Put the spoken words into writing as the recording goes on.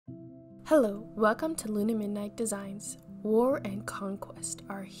Hello, welcome to Luna Midnight Designs. War and Conquest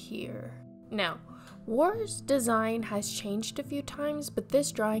are here. Now, War's design has changed a few times, but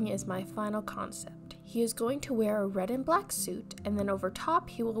this drawing is my final concept. He is going to wear a red and black suit, and then over top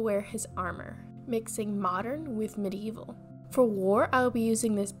he will wear his armor, mixing modern with medieval. For War, I will be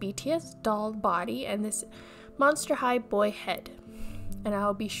using this BTS doll body and this Monster High boy head. And I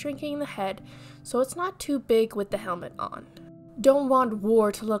will be shrinking the head so it's not too big with the helmet on. Don't want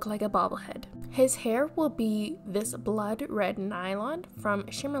War to look like a bobblehead. His hair will be this blood red nylon from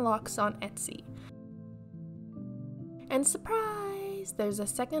Shimmerlocks on Etsy. And surprise! There's a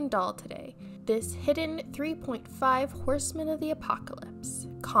second doll today. This hidden 3.5 Horsemen of the Apocalypse,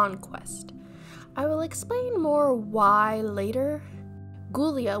 Conquest. I will explain more why later.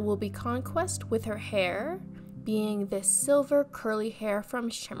 Gulia will be Conquest with her hair being this silver curly hair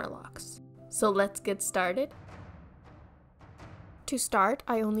from Shimmerlocks. So let's get started. To start,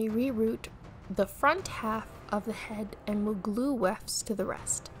 I only reroute the front half of the head and will glue wefts to the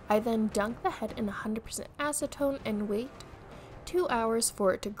rest. I then dunk the head in 100% acetone and wait 2 hours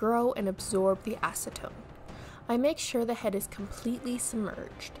for it to grow and absorb the acetone. I make sure the head is completely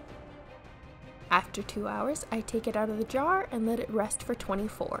submerged. After 2 hours, I take it out of the jar and let it rest for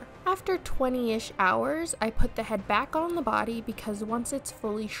 24. After 20-ish hours, I put the head back on the body because once it's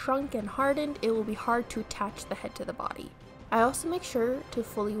fully shrunk and hardened, it will be hard to attach the head to the body. I also make sure to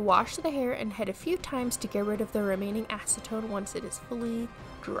fully wash the hair and head a few times to get rid of the remaining acetone once it is fully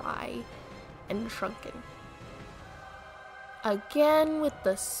dry and shrunken. Again with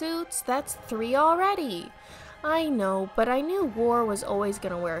the suits, that's 3 already. I know, but I knew War was always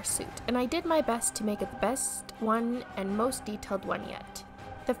going to wear a suit, and I did my best to make it the best one and most detailed one yet.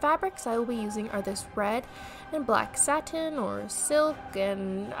 The fabrics I will be using are this red and black satin or silk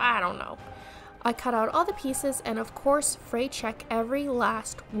and I don't know. I cut out all the pieces and of course fray check every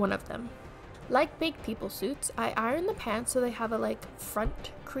last one of them. Like big people suits, I iron the pants so they have a front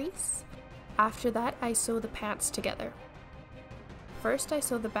crease. After that, I sew the pants together. First, I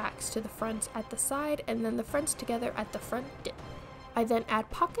sew the backs to the fronts at the side and then the fronts together at the front dip. I then add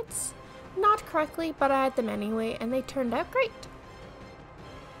pockets, not correctly, but I add them anyway and they turned out great.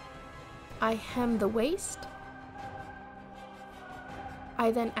 I hem the waist. I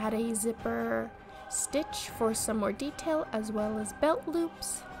then add a zipper stitch for some more detail as well as belt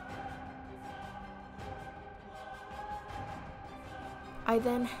loops. I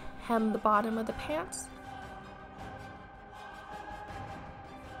then hem the bottom of the pants,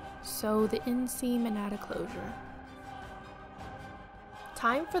 sew the inseam and add a closure.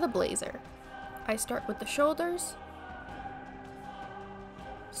 Time for the blazer. I start with the shoulders,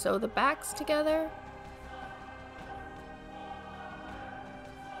 sew the backs together,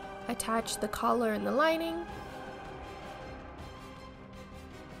 attach the collar and the lining,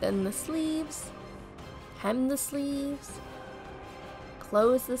 then the sleeves, hem the sleeves,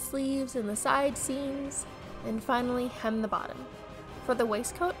 close the sleeves and the side seams, and finally hem the bottom. For the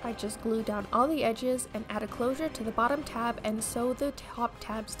waistcoat, I just glue down all the edges and add a closure to the bottom tab and sew the top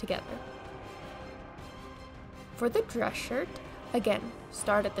tabs together. For the dress shirt, again,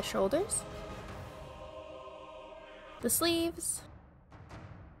 start at the shoulders, the sleeves,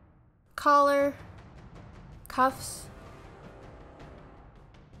 collar, cuffs,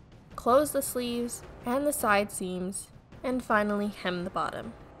 close the sleeves and the side seams, and finally hem the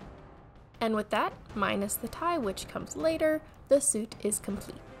bottom. And with that, minus the tie which comes later, the suit is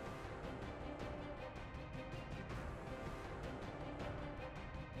complete.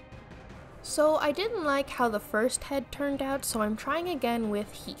 So I didn't like how the first head turned out, so I'm trying again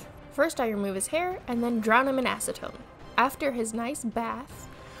with Heath. First I remove his hair and then drown him in acetone. After his nice bath,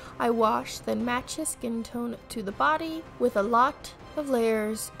 I wash, then match his skin tone to the body with a lot of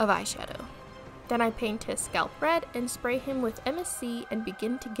layers of eyeshadow. Then I paint his scalp red and spray him with MSC and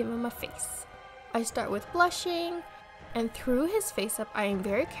begin to give him a face. I start with blushing, and through his face up I am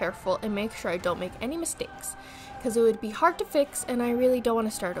very careful and make sure I don't make any mistakes, because it would be hard to fix and I really don't want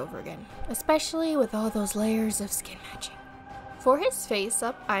to start over again, especially with all those layers of skin matching. For his face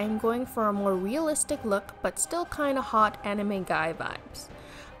up, I am going for a more realistic look, but still kinda hot anime guy vibes.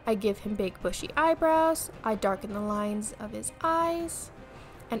 I give him big bushy eyebrows, I darken the lines of his eyes,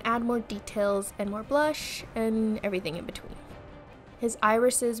 and add more details and more blush and everything in between. His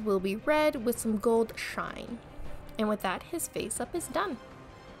irises will be red with some gold shine. And with that, his face up is done.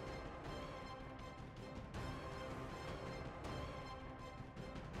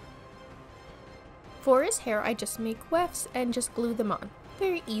 For his hair, I just make wefts and just glue them on.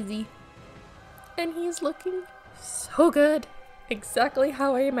 Very easy. And he's looking so good. Exactly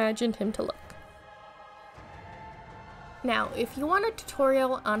how I imagined him to look. Now, if you want a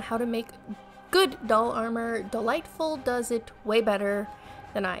tutorial on how to make good doll armor, Delightful does it way better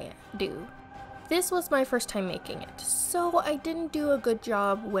than I do. This was my first time making it, so I didn't do a good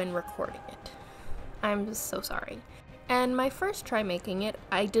job when recording it. I'm so sorry. And my first try making it,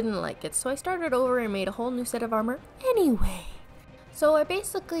 I didn't like it, so I started over and made a whole new set of armor anyway. So I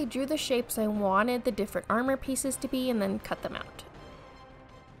basically drew the shapes I wanted the different armor pieces to be and then cut them out.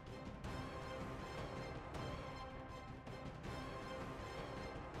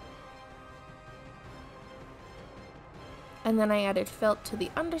 And then I added felt to the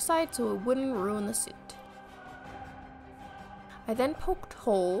underside so it wouldn't ruin the suit. I then poked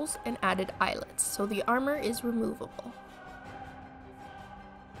holes and added eyelets so the armor is removable.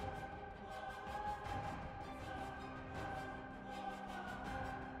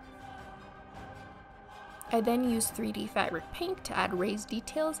 I then used 3D fabric paint to add raised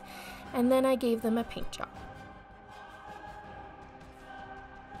details, and then I gave them a paint job.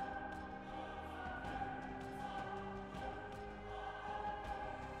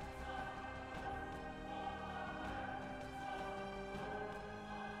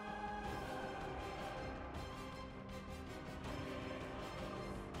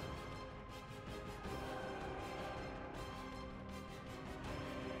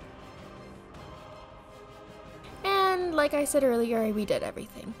 Like I said earlier, I redid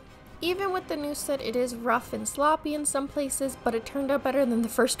everything. Even with the new set, it is rough and sloppy in some places, but it turned out better than the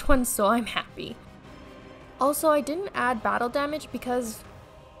first one, so I'm happy. Also, I didn't add battle damage because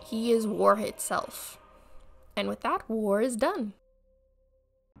he is War itself. And with that, War is done.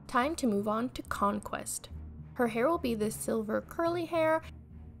 Time to move on to Conquest. Her hair will be this silver curly hair,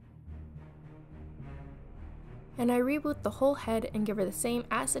 and I reboot the whole head and give her the same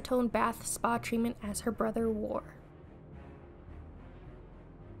acetone bath spa treatment as her brother War.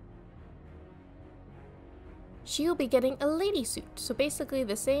 She'll be getting a lady suit, so basically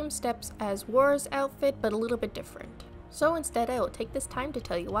the same steps as War's outfit, but a little bit different. So instead, I will take this time to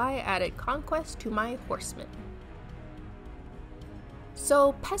tell you why I added Conquest to my Horsemen.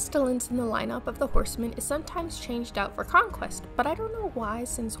 So Pestilence in the lineup of the Horsemen is sometimes changed out for Conquest, but I don't know why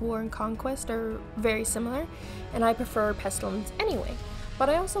since War and Conquest are very similar, and I prefer Pestilence anyway. But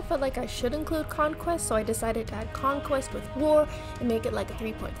I also felt like I should include Conquest, so I decided to add Conquest with War and make it like a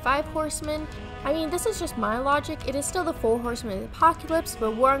 3.5 Horseman. I mean, this is just my logic. It is still the 4 Horsemen of the Apocalypse,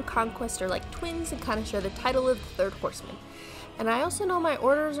 but War and Conquest are like twins and kind of share the title of the 3rd Horseman. And I also know my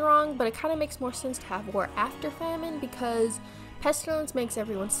order is wrong, but it kind of makes more sense to have War after Famine because Pestilence makes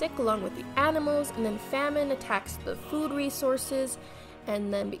everyone sick along with the animals, and then Famine attacks the food resources,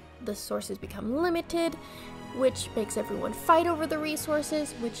 and then the sources become limited, which makes everyone fight over the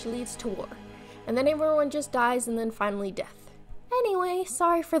resources, which leads to war. And then everyone just dies, and then finally death. Anyway,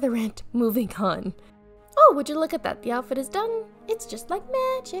 sorry for the rant, moving on. Oh, would you look at that, the outfit is done. It's just like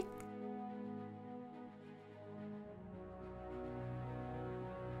magic.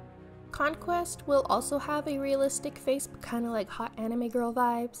 Conquest will also have a realistic face, but kind of like hot anime girl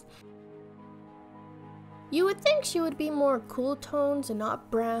vibes. You would think she would be more cool tones and not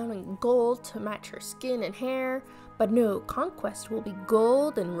brown and gold to match her skin and hair, but no, Conquest will be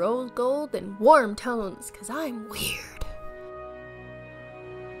gold and rose gold and warm tones, cause I'm weird.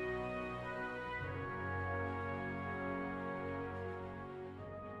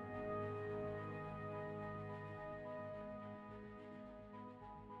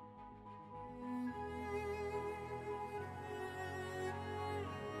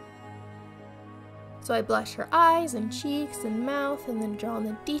 So I blush her eyes and cheeks and mouth and then draw on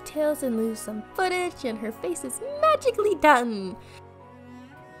the details and lose some footage, and her face is magically done!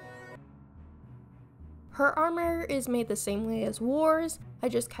 Her armor is made the same way as War's. I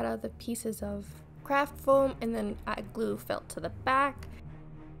just cut out the pieces of craft foam and then add glue felt to the back.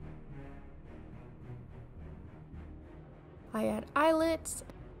 I add eyelets.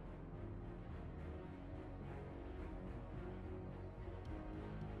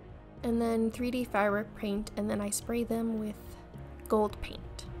 And then 3D fabric paint, and then I spray them with gold paint.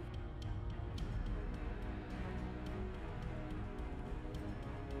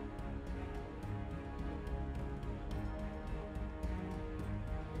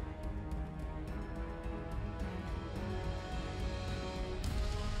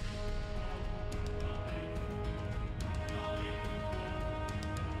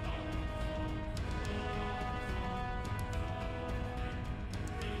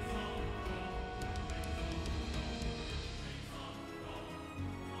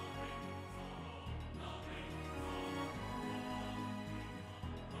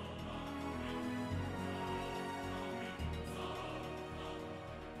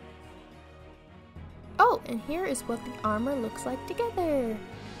 Oh, and here is what the armor looks like together.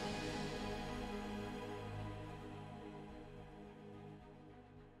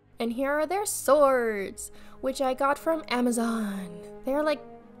 And here are their swords, which I got from Amazon. They're like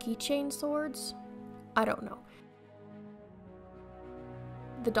keychain swords? I don't know.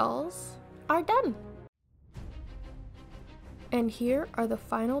 The dolls are done. And here are the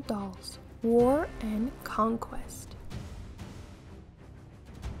final dolls, War and Conquest.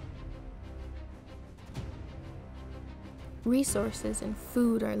 Resources and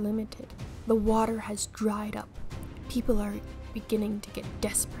food are limited. The water has dried up. People are beginning to get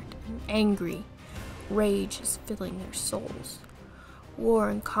desperate and angry. Rage is filling their souls. War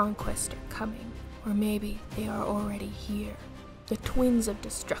and conquest are coming, or maybe they are already here. The twins of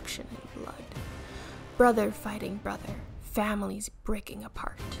destruction and blood. Brother fighting brother, families breaking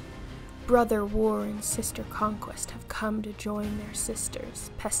apart. Brother War and Sister Conquest have come to join their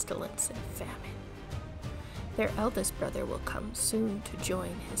sisters, Pestilence and Famine. Their eldest brother will come soon to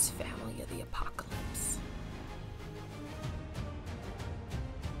join his family of the apocalypse.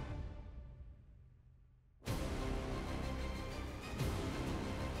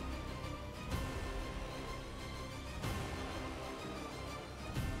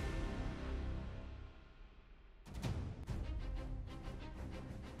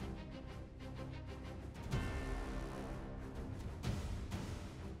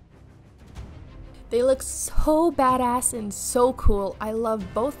 They look so badass and so cool. I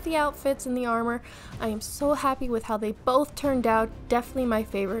love both the outfits and the armor. I am so happy with how they both turned out. Definitely my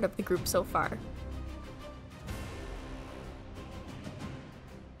favorite of the group so far.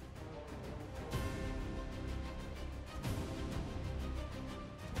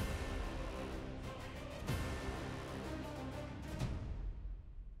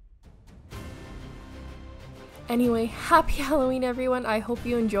 Anyway, happy Halloween everyone. I hope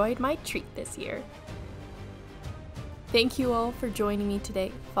you enjoyed my treat this year. Thank you all for joining me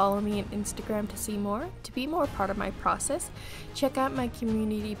today. Follow me on Instagram to see more. To be more part of my process, check out my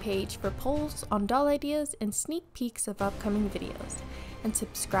community page for polls on doll ideas and sneak peeks of upcoming videos. And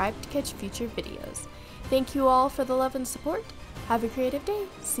subscribe to catch future videos. Thank you all for the love and support. Have a creative day.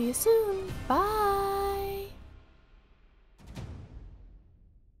 See you soon. Bye!